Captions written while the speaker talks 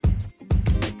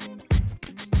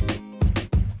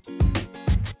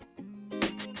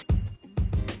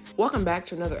Welcome back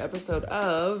to another episode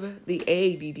of the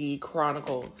ADD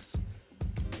Chronicles.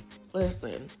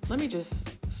 Listen, let me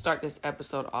just start this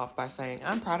episode off by saying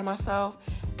I'm proud of myself.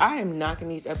 I am knocking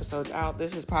these episodes out.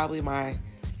 This is probably I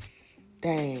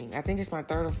think it's my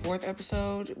third or fourth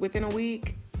episode within a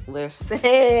week. Listen,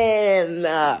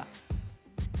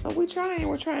 we're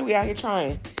trying, we out here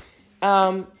trying.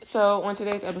 So on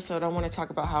today's episode, I want to talk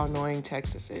about how annoying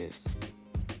Texas is.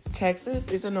 Texas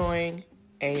is annoying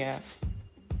AF.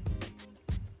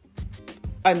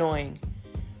 Annoying.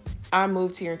 I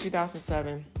moved here in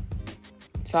 2007.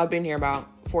 So I've been here about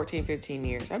 14, 15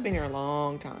 years. I've been here a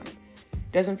long time.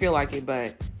 Doesn't feel like it,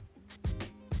 but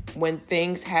when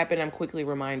things happen, I'm quickly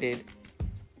reminded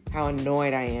how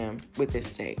annoyed I am with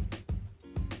this state.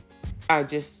 I'm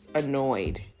just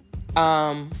annoyed.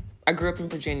 I grew up in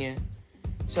Virginia.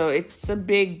 So it's a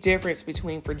big difference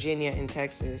between Virginia and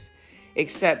Texas.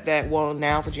 Except that,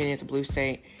 now Virginia is a blue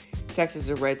state. Texas is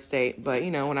a red state. But,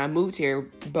 when I moved here,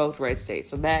 both red states.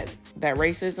 So that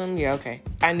racism, yeah, okay.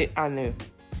 I knew.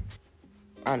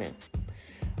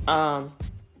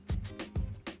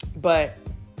 But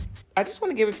I just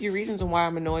want to give a few reasons on why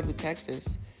I'm annoyed with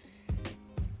Texas.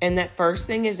 And that first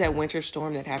thing is that winter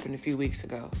storm that happened a few weeks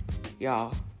ago.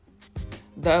 Y'all,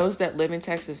 those that live in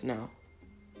Texas know.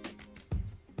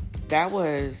 That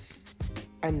was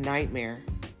a nightmare.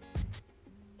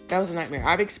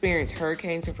 I've experienced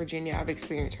hurricanes in Virginia. I've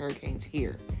experienced hurricanes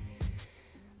here.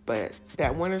 But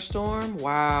that winter storm,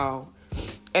 wow.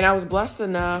 And I was blessed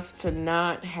enough to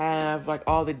not have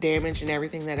all the damage and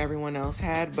everything that everyone else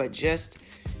had, but just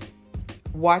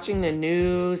watching the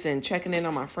news and checking in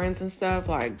on my friends and stuff,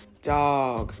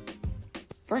 dog.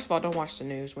 First of all, don't watch the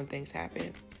news when things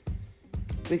happen.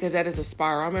 Because that is a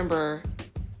spiral. I remember,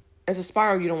 as a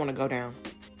spiral, you don't want to go down.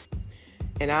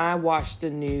 And I watched the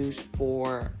news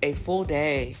for a full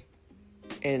day,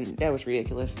 and that was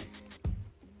ridiculous.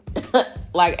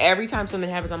 Every time something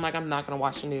happens, I'm I'm not going to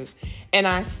watch the news. And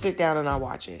I sit down and I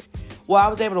watch it. Well, I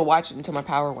was able to watch it until my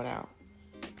power went out.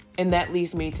 And that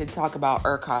leads me to talk about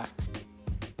ERCOT.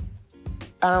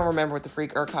 I don't remember what the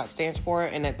freak ERCOT stands for,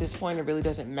 and at this point, it really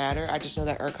doesn't matter. I just know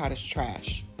that ERCOT is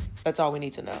trash. That's all we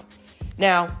need to know.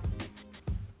 Now,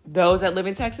 those that live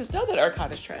in Texas know that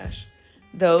ERCOT is trash.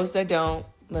 Those that don't,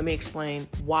 let me explain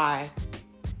why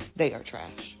they are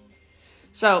trash.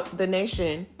 So, the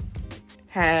nation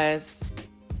has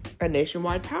a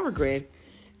nationwide power grid,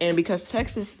 and because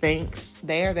Texas thinks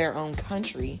they are their own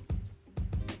country,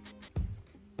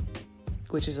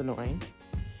 which is annoying,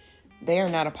 they are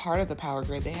not a part of the power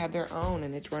grid. They have their own,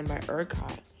 and it's run by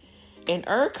ERCOT. And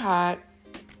ERCOT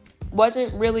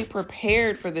wasn't really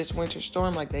prepared for this winter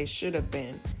storm like they should have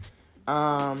been.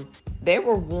 They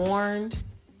were warned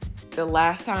the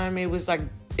last time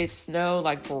it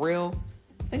snowed, for real.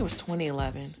 I think it was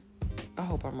 2011. I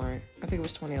hope I'm right. I think it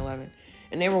was 2011.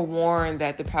 And they were warned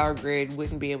that the power grid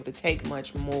wouldn't be able to take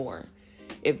much more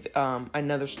if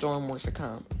another storm was to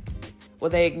come.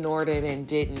 Well, they ignored it and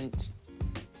didn't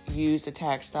use the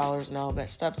tax dollars and all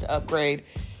that stuff to upgrade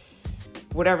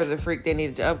whatever the freak they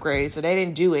needed to upgrade. So they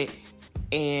didn't do it.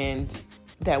 And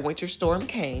that winter storm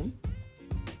came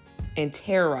and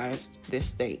terrorized this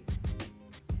state.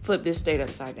 Flipped this state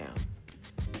upside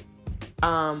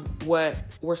down. What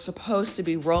were supposed to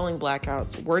be rolling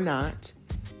blackouts were not.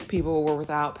 People were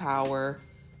without power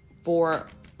for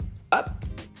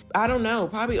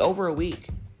probably over a week.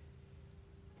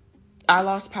 I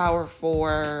lost power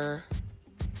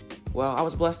I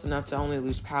was blessed enough to only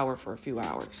lose power for a few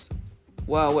hours.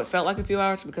 Well, what felt like a few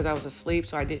hours because I was asleep,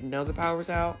 so I didn't know the power was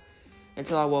out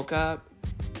until I woke up.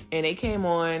 And it came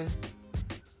on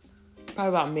probably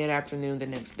about mid-afternoon the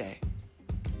next day.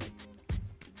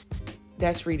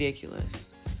 That's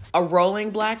ridiculous. A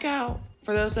rolling blackout,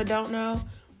 for those that don't know,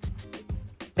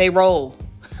 they roll.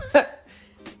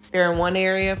 They're in one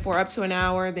area for up to an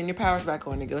hour, then your power's back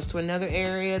on. It goes to another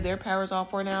area, their power's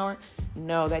off for an hour.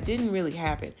 No, that didn't really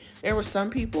happen. There were some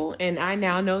people, and I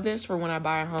now know this for when I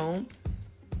buy a home,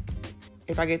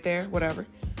 if I get there, whatever,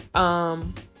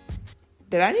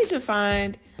 that I need to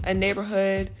find a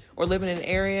neighborhood or live in an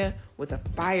area with a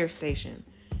fire station.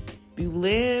 If you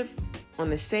live on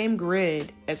the same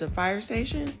grid as a fire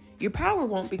station, your power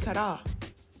won't be cut off.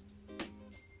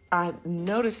 I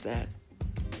noticed that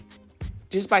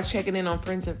just by checking in on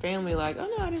friends and family, oh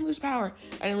no, I didn't lose power.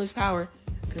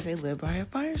 Because they live by a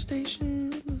fire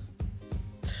station.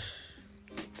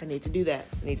 I need to do that.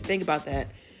 I need to think about that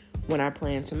when I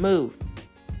plan to move.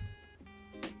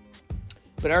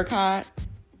 But ERCOT,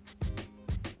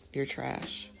 you're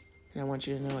trash. And I want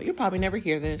you to know it. You'll probably never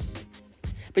hear this.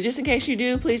 But just in case you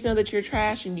do, please know that you're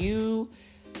trash and you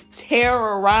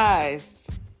terrorized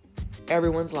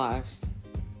everyone's lives.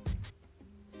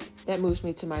 That moves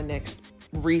me to my next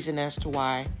reason as to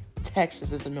why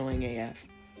Texas is annoying AF.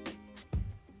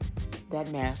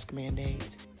 That mask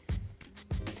mandate.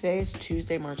 Today is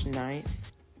Tuesday, March 9th.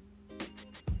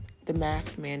 The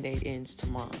mask mandate ends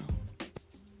tomorrow.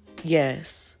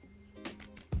 Yes.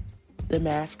 The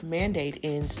mask mandate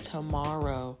ends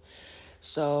tomorrow.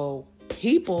 So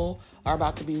people are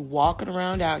about to be walking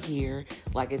around out here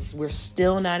like we're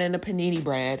still not in a panini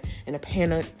bread and a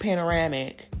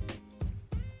panoramic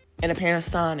and a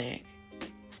Panasonic.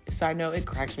 Side note, it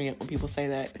cracks me up when people say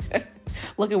that.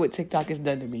 Look at what TikTok has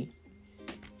done to me.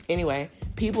 Anyway,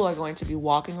 people are going to be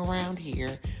walking around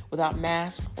here without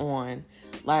masks on,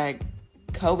 like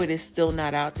COVID is still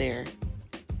not out there.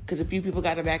 Because if few people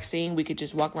got a vaccine, we could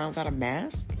just walk around without a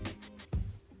mask.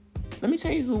 Let me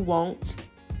tell you who won't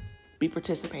be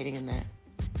participating in that.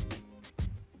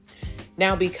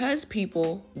 Now, because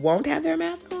people won't have their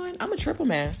mask on, I'm a triple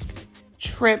mask.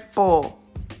 Triple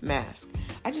mask.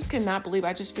 I just cannot believe,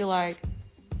 I just feel like,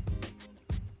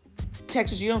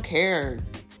 Texas, you don't care.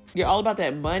 You're all about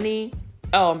that money.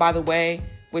 Oh, and by the way,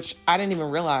 which I didn't even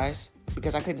realize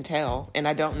because I couldn't tell, and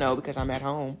I don't know because I'm at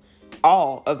home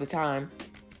all of the time.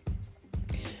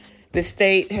 The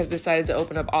state has decided to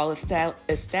open up all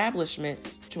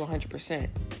establishments to 100%.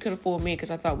 Could have fooled me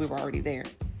because I thought we were already there.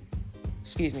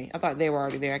 Excuse me. I thought they were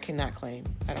already there. I cannot claim.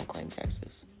 I don't claim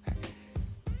Texas. Okay.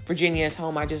 Virginia is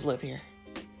home. I just live here.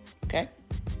 Okay?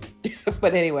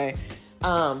 But anyway,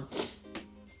 they're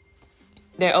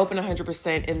open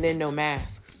 100% and then no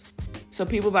masks. So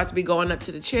people about to be going up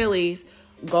to the Chili's,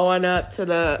 going up to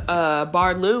the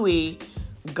Bar Louie,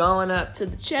 going up to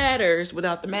the Chatters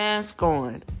without the mask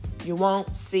on. You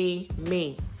won't see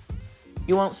me.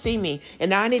 You won't see me.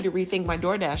 And now I need to rethink my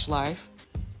DoorDash life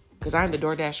because I'm the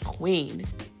DoorDash queen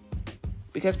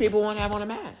because people won't have on a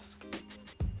mask.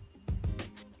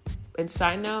 And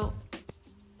side note,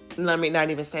 let me not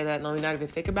even say that. Let me not even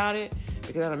think about it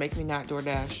because that'll make me not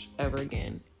DoorDash ever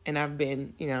again. And I've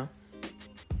been,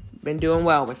 been doing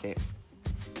well with it.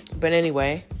 But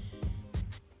anyway,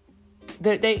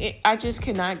 I just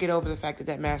cannot get over the fact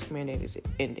that mask mandate is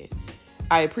ended.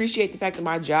 I appreciate the fact that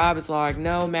my job is like,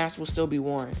 no, masks will still be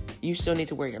worn. You still need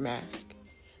to wear your mask.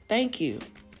 Thank you.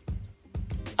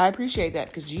 I appreciate that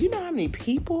because do you know how many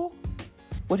people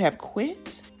would have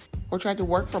quit or tried to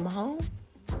work from home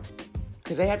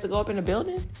because they have to go up in a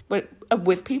building, but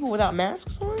with people without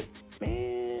masks on?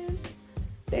 Man,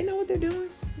 they know what they're doing.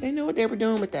 They know what they were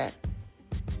doing with that.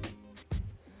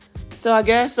 So I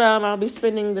guess I'll be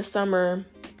spending the summer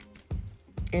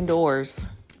indoors,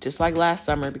 just like last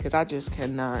summer, because I just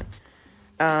cannot.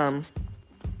 As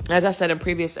I said in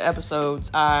previous episodes,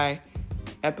 have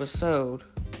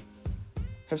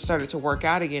started to work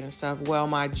out again and stuff. Well,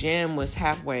 my gym was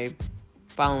halfway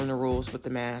following the rules with the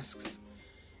masks.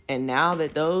 And now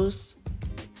that those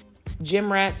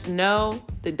gym rats know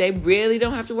that they really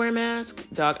don't have to wear a mask,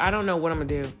 dog, I don't know what I'm going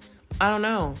to do. I don't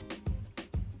know.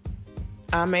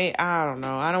 I don't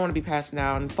know. I don't want to be passing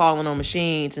out and falling on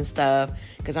machines and stuff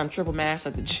because I'm triple masked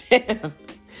at the gym.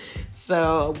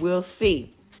 So we'll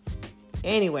see.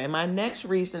 Anyway, my next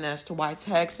reason as to why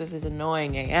Texas is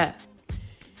annoying AF.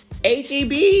 HEB.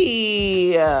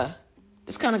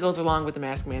 This kind of goes along with the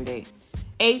mask mandate.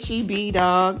 HEB,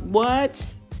 dog.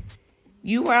 What?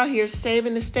 You were out here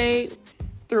saving the state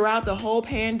throughout the whole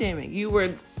pandemic. You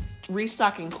were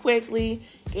restocking quickly,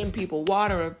 getting people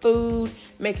water and food,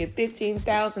 making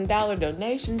 $15,000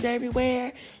 donations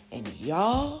everywhere. And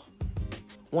y'all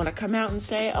want to come out and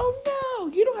say, oh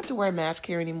no, you don't have to wear a mask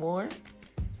here anymore.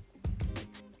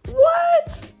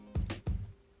 What?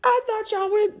 I thought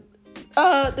y'all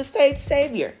were the state's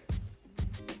savior.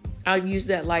 I'll use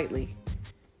that lightly.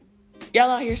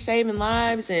 Y'all out here saving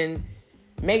lives and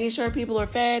making sure people are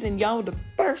fed, and y'all were the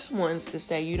first ones to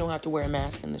say you don't have to wear a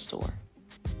mask in the store.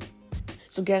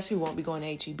 So guess who won't be going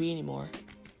to HEB anymore?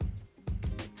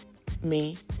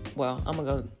 Me. Well, I'm going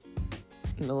to go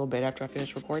in a little bit after I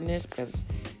finish recording this because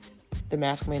the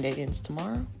mask mandate ends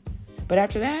tomorrow. But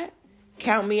after that,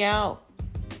 count me out.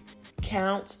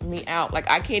 Count me out. Like,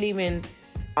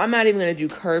 I'm not even going to do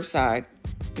curbside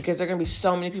because there are going to be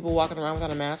so many people walking around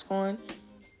without a mask on.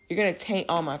 You're going to taint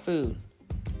all my food.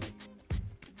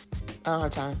 I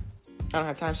don't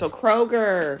have time. So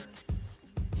Kroger.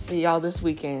 See y'all this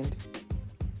weekend.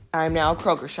 I'm now a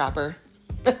Kroger shopper.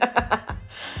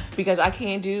 Because I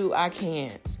can't.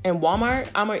 And Walmart,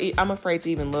 I'm afraid to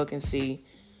even look and see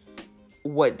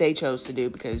what they chose to do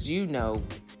because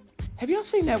have y'all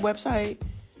seen that website?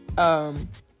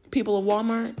 People of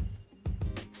Walmart?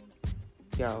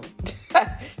 Yo.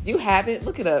 You haven't?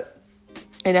 Look it up.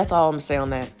 And that's all I'm gonna say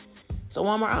on that. So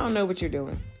Walmart, I don't know what you're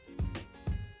doing.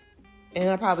 And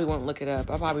I probably won't look it up.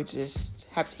 I'll probably just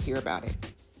have to hear about it.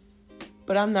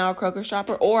 But I'm now a Kroger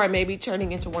shopper, or I may be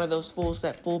turning into one of those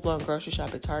full-blown grocery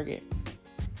shop at Target.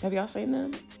 Have y'all seen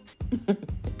them?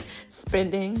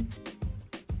 Spending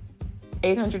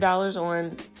 $800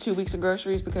 on 2 weeks of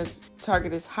groceries because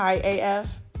Target is high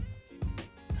AF.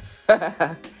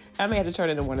 I may have to turn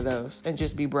into one of those and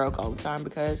just be broke all the time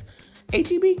because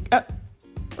HEB.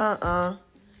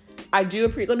 I do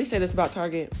appreciate. Let me say this about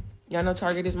Target. Y'all know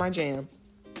Target is my jam.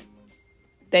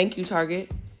 Thank you, Target,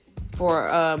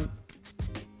 for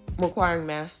requiring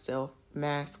masks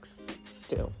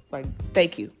still. Like,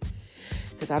 thank you.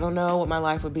 Because I don't know what my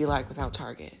life would be like without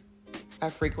Target. I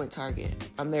frequent Target.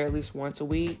 I'm there at least once a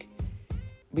week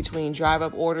between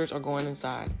drive-up orders or going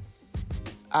inside.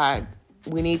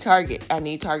 We need Target. I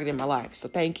need Target in my life. So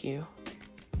thank you.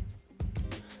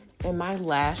 And my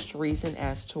last reason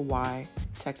as to why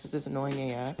Texas is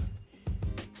annoying AF.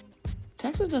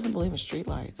 Texas doesn't believe in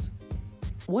streetlights.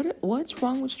 What's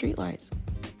wrong with streetlights?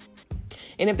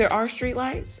 And if there are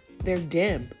streetlights, they're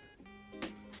dim.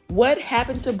 What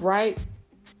happened to bright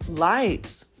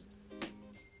lights?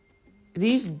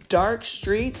 These dark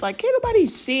streets, like, can't nobody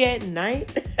see at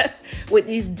night with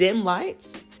these dim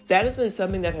lights? That has been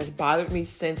something that has bothered me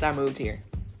since I moved here.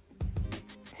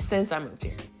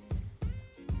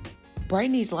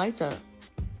 Brighten these lights up.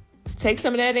 Take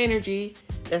some of that energy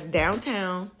that's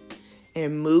downtown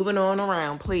and move it on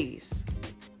around, please.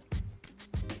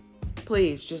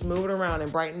 Please, just move it around and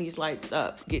brighten these lights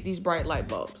up. Get these bright light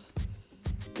bulbs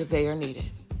because they are needed.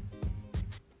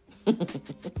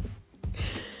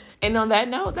 And on that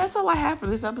note, that's all I have for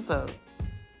this episode.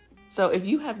 So if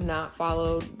you have not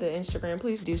followed the Instagram,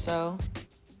 please do so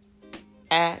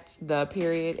at the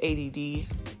 _ADD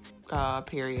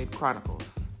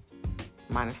Chronicles.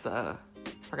 Minus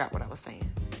forgot what I was saying.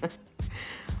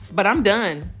 But I'm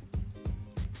done.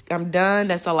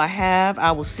 That's all I have.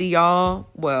 I will see y'all.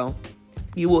 Well,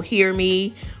 you will hear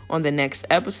me on the next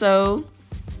episode.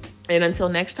 And until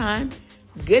next time,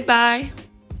 goodbye.